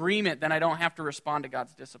in agreement, then I don't have to respond to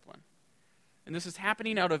God's discipline. And this is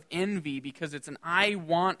happening out of envy because it's an I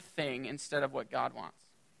want thing instead of what God wants.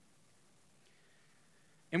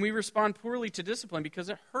 And we respond poorly to discipline because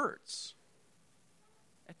it hurts.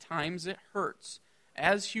 At times it hurts.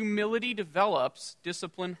 As humility develops,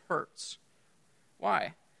 discipline hurts.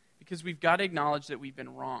 Why? Because we've got to acknowledge that we've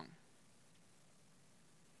been wrong.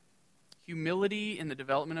 Humility and the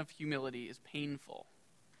development of humility is painful.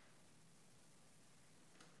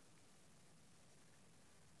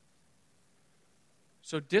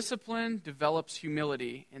 So discipline develops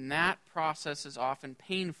humility, and that process is often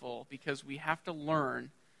painful because we have to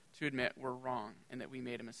learn to admit we're wrong and that we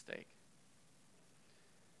made a mistake.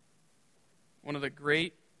 One of the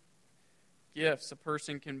great gifts a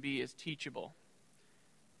person can be is teachable.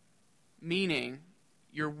 Meaning,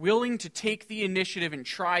 you're willing to take the initiative and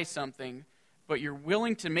try something, but you're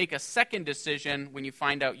willing to make a second decision when you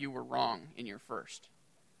find out you were wrong in your first.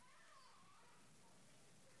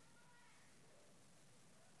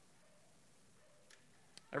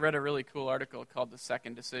 I read a really cool article called The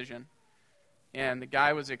Second Decision. And the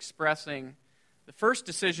guy was expressing the first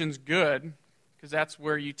decision's good, because that's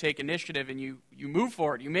where you take initiative and you move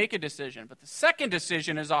forward, you make a decision. But the second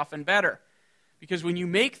decision is often better. Because when you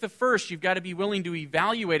make the first, you've got to be willing to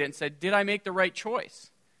evaluate it and say, did I make the right choice?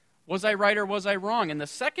 Was I right or was I wrong? And the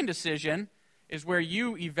second decision is where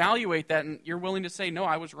you evaluate that and you're willing to say, no,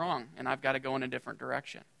 I was wrong, and I've got to go in a different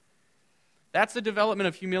direction. That's the development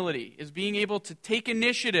of humility, is being able to take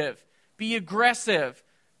initiative, be aggressive,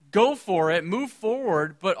 go for it, move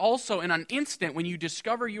forward, but also in an instant when you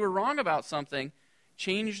discover you were wrong about something,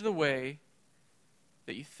 change the way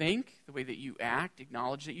that you think, the way that you act,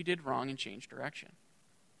 acknowledge that you did wrong, and change direction.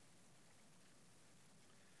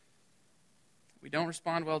 We don't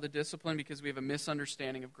respond well to discipline because we have a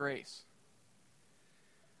misunderstanding of grace.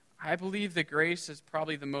 I believe that grace is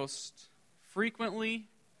probably the most frequently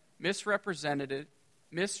misrepresented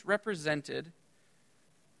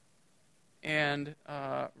and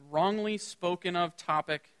wrongly spoken of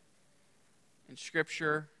topic in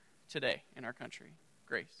Scripture today in our country.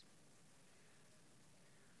 Grace.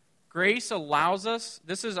 Grace allows us,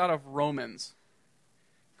 this is out of Romans,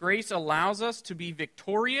 grace allows us to be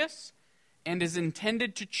victorious and is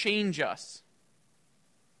intended to change us.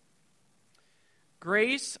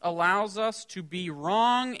 Grace allows us to be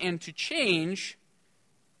wrong and to change,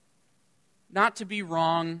 not to be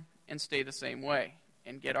wrong and stay the same way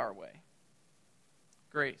and get our way.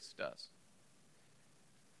 Grace does.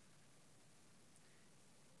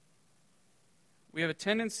 We have a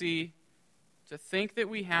tendency to think that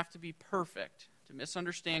we have to be perfect, to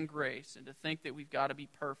misunderstand grace, and to think that we've got to be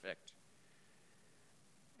perfect.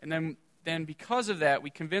 And then because of that, we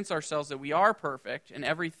convince ourselves that we are perfect, and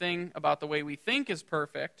everything about the way we think is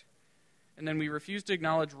perfect, and then we refuse to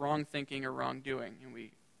acknowledge wrong thinking or wrongdoing, and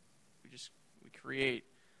we create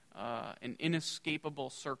an inescapable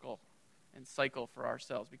circle and cycle for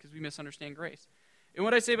ourselves because we misunderstand grace. And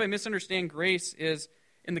what I say by misunderstand grace is,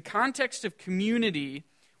 in the context of community,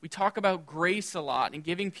 we talk about grace a lot and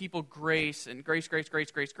giving people grace and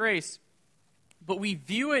grace, but we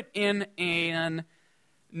view it in an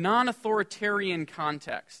non-authoritarian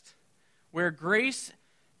context where grace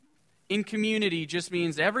in community just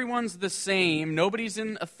means everyone's the same, nobody's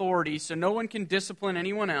in authority, so no one can discipline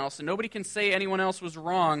anyone else, and nobody can say anyone else was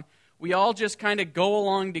wrong. We all just kind of go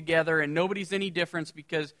along together, and nobody's any different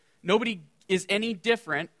because nobody is any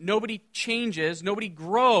different, nobody changes, nobody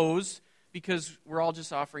grows, because we're all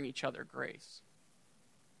just offering each other grace.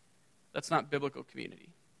 That's not biblical community.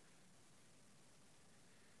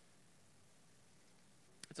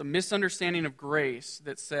 It's a misunderstanding of grace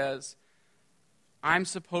that says, I'm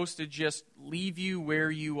supposed to just leave you where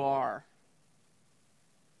you are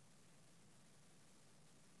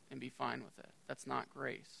and be fine with it. That's not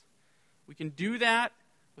grace. We can do that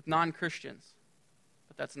with non-Christians,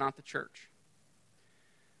 but that's not the church.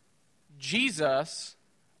 Jesus,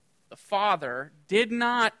 the Father, did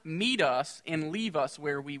not meet us and leave us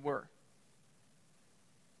where we were.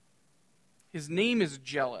 His name is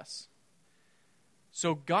jealous.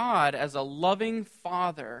 So God, as a loving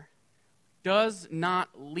Father, does not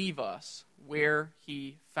leave us where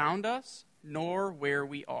He found us, nor where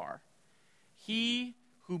we are. He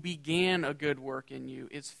who began a good work in you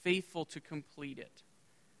is faithful to complete it.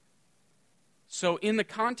 So in the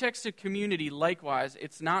context of community, likewise,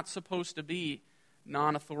 it's not supposed to be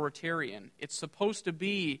non-authoritarian. It's supposed to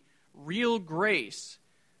be real grace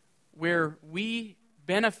where we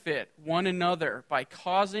benefit one another by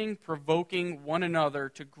provoking one another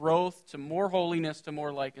to growth, to more holiness, to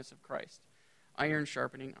more likeness of Christ. Iron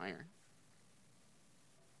sharpening iron.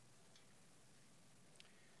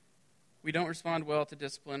 We don't respond well to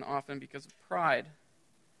discipline often because of pride.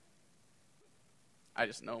 I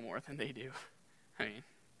just know more than they do.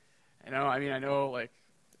 I know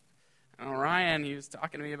Ryan, he was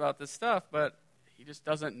talking to me about this stuff, but he just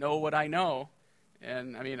doesn't know what I know.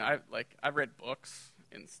 And I've read books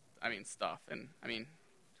and stuff, and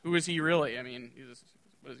who is he really?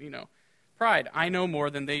 What does he know? Pride. I know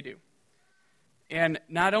more than they do. And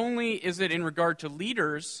not only is it in regard to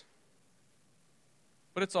leaders,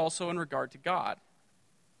 but it's also in regard to God.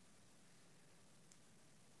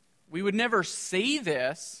 We would never say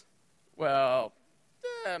this,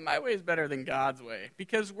 my way is better than God's way,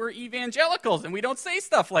 because we're evangelicals and we don't say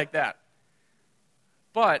stuff like that.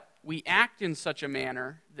 But we act in such a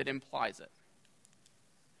manner that implies it.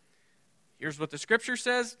 Here's what the scripture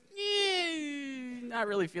says. Not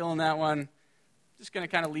really feeling that one. Just going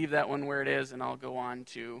to kind of leave that one where it is, and I'll go on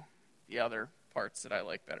to the other parts that I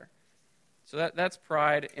like better. So that's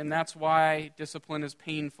pride, and that's why discipline is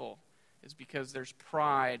painful, is because there's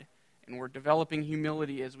pride, and we're developing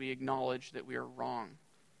humility as we acknowledge that we are wrong.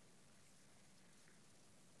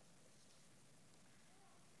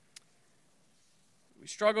 We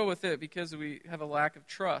struggle with it because we have a lack of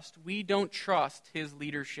trust. We don't trust his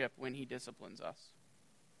leadership when he disciplines us.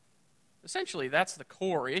 Essentially, that's the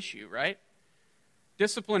core issue, right?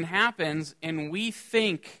 Discipline happens, and we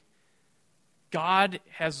think God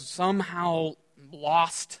has somehow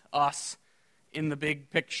lost us in the big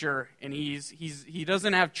picture, and he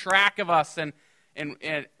doesn't have track of us. And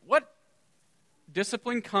what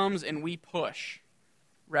discipline comes, and we push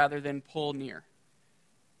rather than pull near.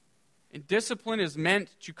 And discipline is meant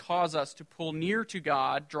to cause us to pull near to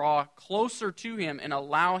God, draw closer to him, and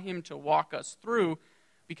allow him to walk us through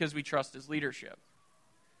because we trust his leadership.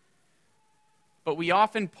 But we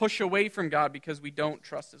often push away from God because we don't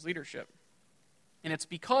trust his leadership. And it's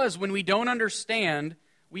because when we don't understand,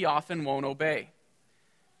 we often won't obey.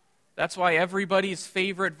 That's why everybody's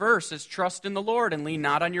favorite verse is trust in the Lord and lean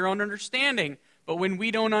not on your own understanding. But when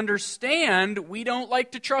we don't understand, we don't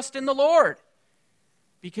like to trust in the Lord.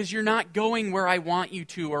 Because you're not going where I want you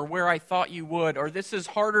to, or where I thought you would, or this is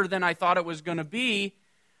harder than I thought it was going to be.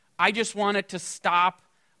 I just want it to stop.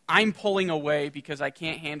 I'm pulling away because I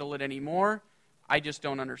can't handle it anymore. I just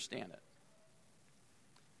don't understand it.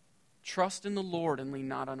 Trust in the Lord and lean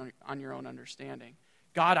not on your own understanding.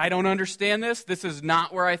 God, I don't understand this. This is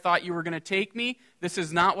not where I thought you were going to take me. This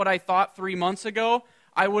is not what I thought 3 months ago.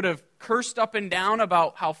 I would have cursed up and down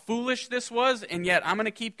about how foolish this was, and yet I'm going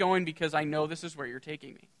to keep going because I know this is where you're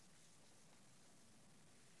taking me.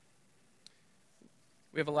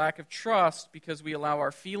 We have a lack of trust because we allow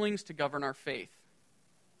our feelings to govern our faith.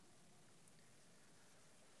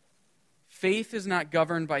 Faith is not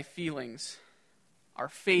governed by feelings. Our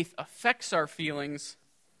faith affects our feelings,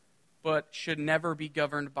 but should never be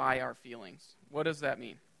governed by our feelings. What does that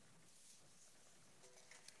mean?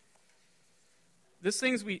 This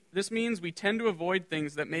means we tend to avoid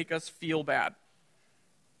things that make us feel bad.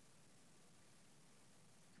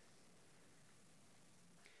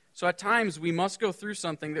 So at times we must go through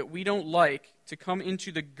something that we don't like to come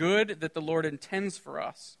into the good that the Lord intends for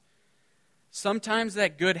us. Sometimes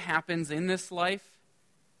that good happens in this life,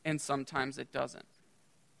 and sometimes it doesn't.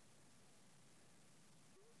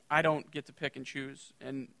 I don't get to pick and choose,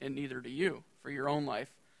 and neither do you, for your own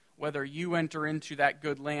life, whether you enter into that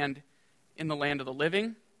good land in the land of the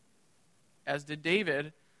living, as did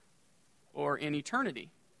David, or in eternity.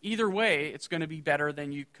 Either way, it's going to be better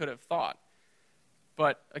than you could have thought.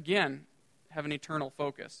 But again, have an eternal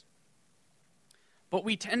focus. But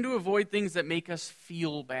we tend to avoid things that make us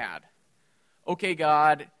feel bad. Okay,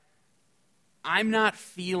 God, I'm not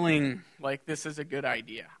feeling like this is a good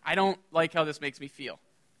idea. I don't like how this makes me feel.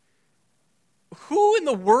 Who in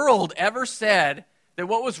the world ever said that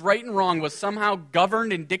what was right and wrong was somehow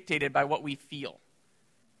governed and dictated by what we feel?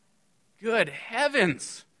 Good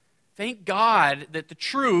heavens. Thank God that the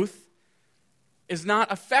truth is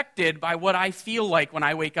not affected by what I feel like when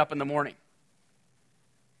I wake up in the morning.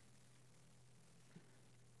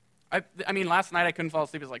 Last night I couldn't fall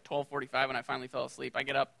asleep. It was like 12:45 when I finally fell asleep. I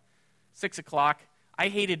get up 6 o'clock. I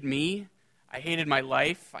hated me. I hated my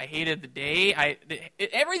life. I hated the day.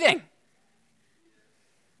 Everything.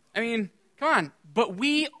 Come on. But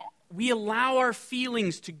we allow our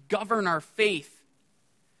feelings to govern our faith.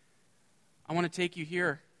 I want to take you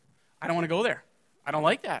here. I don't want to go there. I don't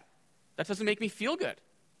like that. That doesn't make me feel good.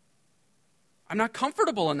 I'm not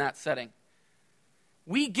comfortable in that setting.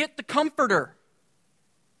 We get the Comforter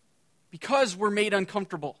because we're made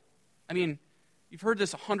uncomfortable. I mean, you've heard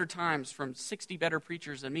this 100 times from 60 better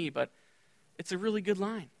preachers than me, but it's a really good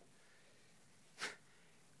line.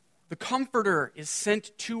 The Comforter is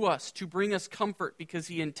sent to us to bring us comfort because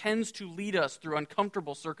he intends to lead us through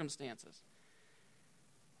uncomfortable circumstances.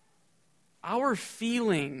 Our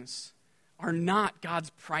feelings are not God's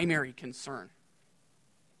primary concern.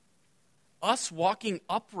 Us walking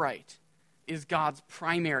upright is God's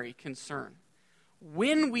primary concern.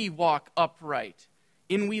 When we walk upright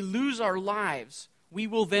and we lose our lives, we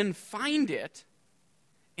will then find it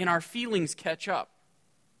and our feelings catch up.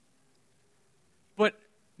 But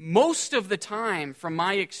most of the time, from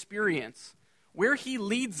my experience, where he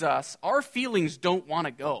leads us, our feelings don't want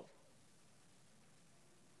to go.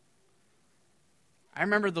 I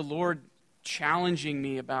remember the Lord challenging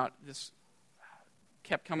me about this,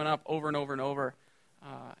 kept coming up over and over and over.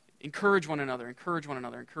 Encourage one another, encourage one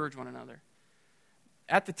another, encourage one another.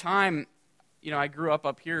 At the time, I grew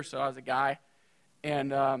up here, so I was a guy.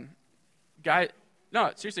 And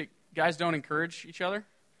seriously, guys don't encourage each other.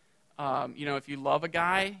 If you love a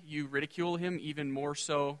guy, you ridicule him even more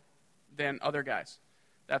so than other guys.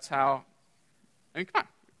 That's how, come on,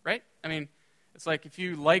 right? It's like if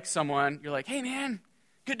you like someone, you're like, hey man,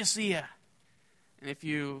 good to see you. And if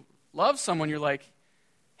you love someone, you're like,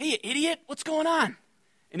 hey, you idiot, what's going on?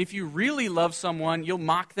 And if you really love someone, you'll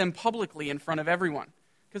mock them publicly in front of everyone,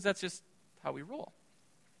 because that's just how we roll.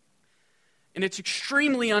 And it's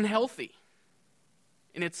extremely unhealthy.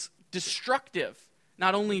 And it's destructive,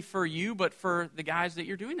 not only for you, but for the guys that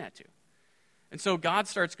you're doing that to. And so God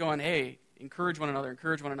starts going, hey, encourage one another,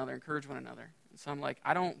 encourage one another, encourage one another. And so I'm like,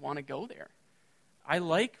 I don't want to go there. I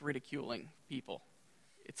like ridiculing people.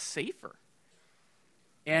 It's safer.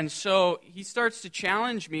 And so he starts to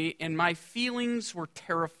challenge me, and my feelings were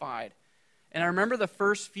terrified. And I remember the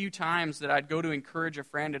first few times that I'd go to encourage a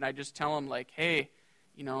friend, and I'd just tell him, like, hey,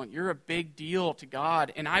 you're a big deal to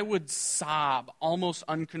God. And I would sob almost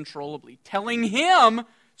uncontrollably, telling him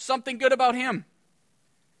something good about him.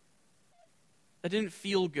 That didn't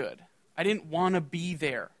feel good. I didn't want to be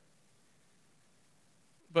there.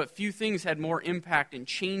 But few things had more impact in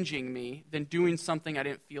changing me than doing something I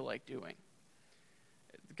didn't feel like doing.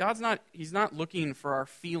 He's not looking for our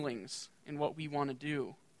feelings and what we want to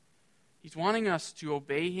do. He's wanting us to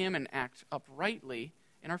obey him and act uprightly,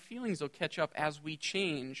 and our feelings will catch up as we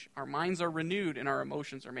change. Our minds are renewed and our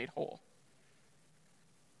emotions are made whole.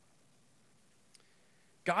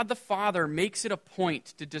 God the Father makes it a point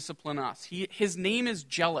to discipline us. His name is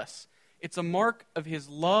jealous. It's a mark of his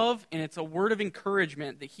love, and it's a word of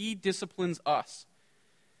encouragement that he disciplines us,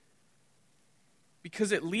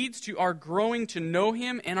 because it leads to our growing to know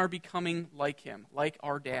him and our becoming like him, like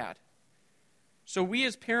our dad. So we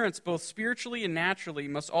as parents, both spiritually and naturally,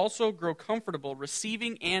 must also grow comfortable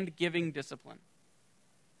receiving and giving discipline.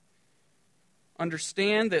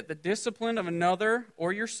 Understand that the discipline of another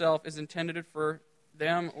or yourself is intended for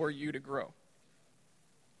them or you to grow.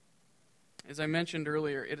 As I mentioned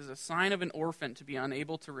earlier, it is a sign of an orphan to be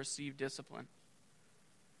unable to receive discipline.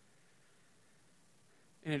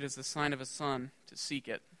 And it is the sign of a son to seek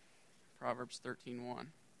it. Proverbs 13:1.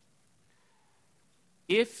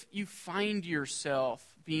 If you find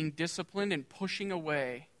yourself being disciplined and pushing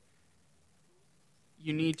away,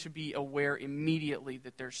 you need to be aware immediately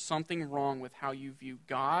that there's something wrong with how you view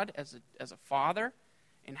God as a father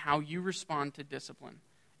and how you respond to discipline.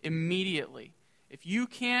 Immediately. If you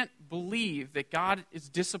can't believe that God is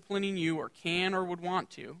disciplining you or can or would want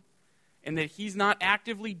to, and that he's not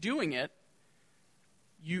actively doing it,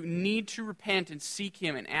 you need to repent and seek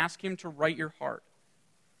him and ask him to right your heart.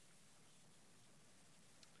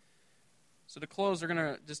 So to close, we're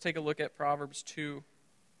going to just take a look at Proverbs 2.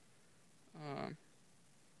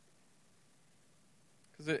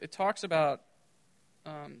 Because it talks about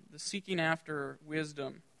the seeking after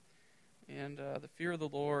wisdom and the fear of the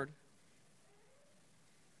Lord.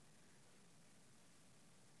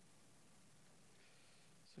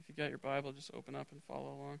 So if you've got your Bible, just open up and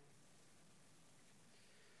follow along.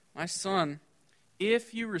 My son,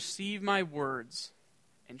 if you receive my words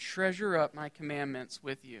and treasure up my commandments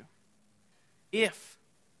with you. If.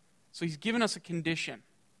 So he's given us a condition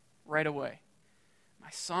right away. My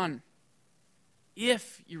son,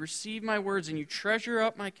 if you receive my words and you treasure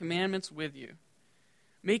up my commandments with you,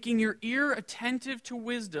 making your ear attentive to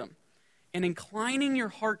wisdom and inclining your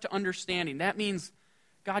heart to understanding. That means,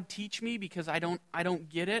 God, teach me because I don't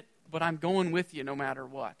get it, but I'm going with you no matter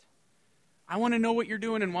what. I want to know what you're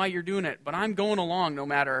doing and why you're doing it, but I'm going along no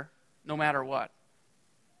matter what.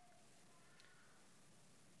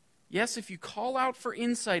 Yes, if you call out for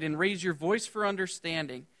insight and raise your voice for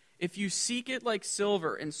understanding, if you seek it like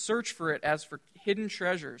silver and search for it as for hidden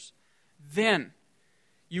treasures, then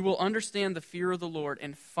you will understand the fear of the Lord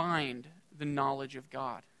and find the knowledge of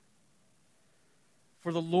God.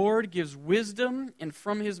 For the Lord gives wisdom, and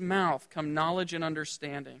from his mouth come knowledge and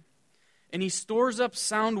understanding. And he stores up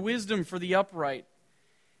sound wisdom for the upright.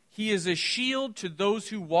 He is a shield to those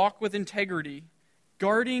who walk with integrity,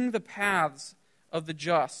 guarding the paths of the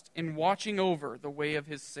just and watching over the way of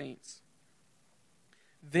his saints.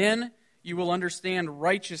 Then you will understand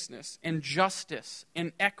righteousness and justice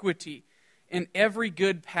and equity and every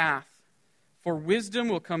good path. For wisdom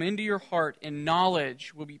will come into your heart, and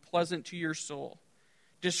knowledge will be pleasant to your soul.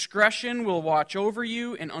 Discretion will watch over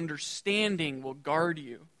you, and understanding will guard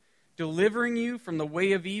you, delivering you from the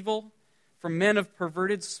way of evil, from men of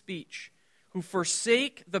perverted speech, who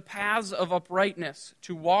forsake the paths of uprightness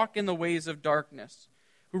to walk in the ways of darkness,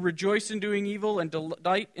 who rejoice in doing evil and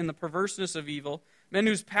delight in the perverseness of evil, men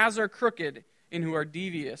whose paths are crooked and who are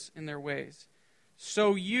devious in their ways.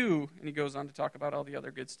 So you, and he goes on to talk about all the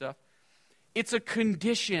other good stuff, it's a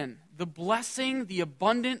condition. The blessing, the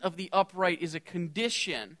abundant of the upright is a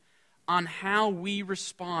condition on how we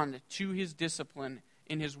respond to his discipline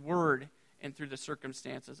in his word and through the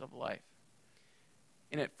circumstances of life.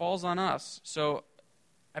 And it falls on us. So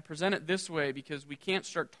I present it this way because we can't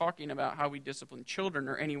start talking about how we discipline children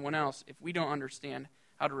or anyone else if we don't understand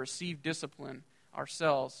how to receive discipline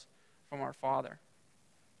ourselves from our Father.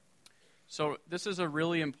 So this is a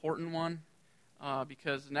really important one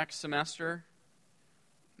because next semester,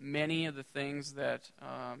 many of the things that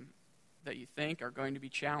you think are going to be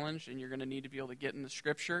challenged, and you're going to need to be able to get in the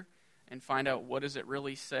Scripture and find out what does it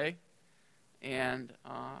really say. And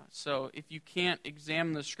so if you can't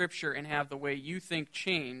examine the Scripture and have the way you think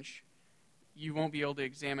change, you won't be able to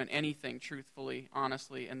examine anything truthfully,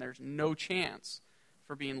 honestly, and there's no chance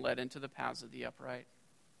for being led into the paths of the upright.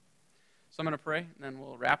 So I'm going to pray, and then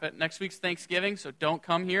we'll wrap it. Next week's Thanksgiving, so don't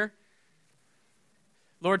come here.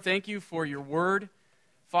 Lord, thank you for your word.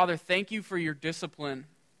 Father, thank you for your discipline,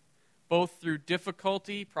 both through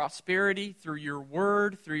difficulty, prosperity, through your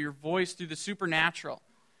word, through your voice, through the supernatural.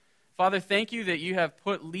 Father, thank you that you have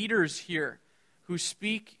put leaders here who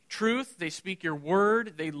speak truth, they speak your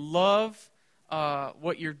word, they love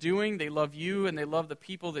what you're doing, they love you, and they love the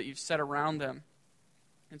people that you've set around them.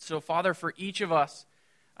 And so, Father, for each of us,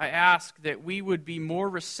 I ask that we would be more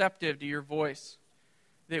receptive to your voice,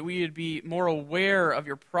 that we would be more aware of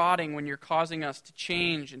your prodding when you're causing us to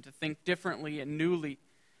change and to think differently and newly.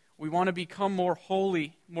 We want to become more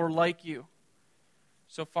holy, more like you.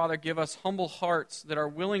 So, Father, give us humble hearts that are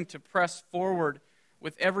willing to press forward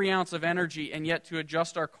with every ounce of energy and yet to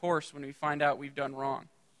adjust our course when we find out we've done wrong.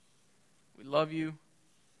 We love you,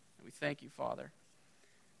 and we thank you, Father.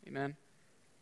 Amen.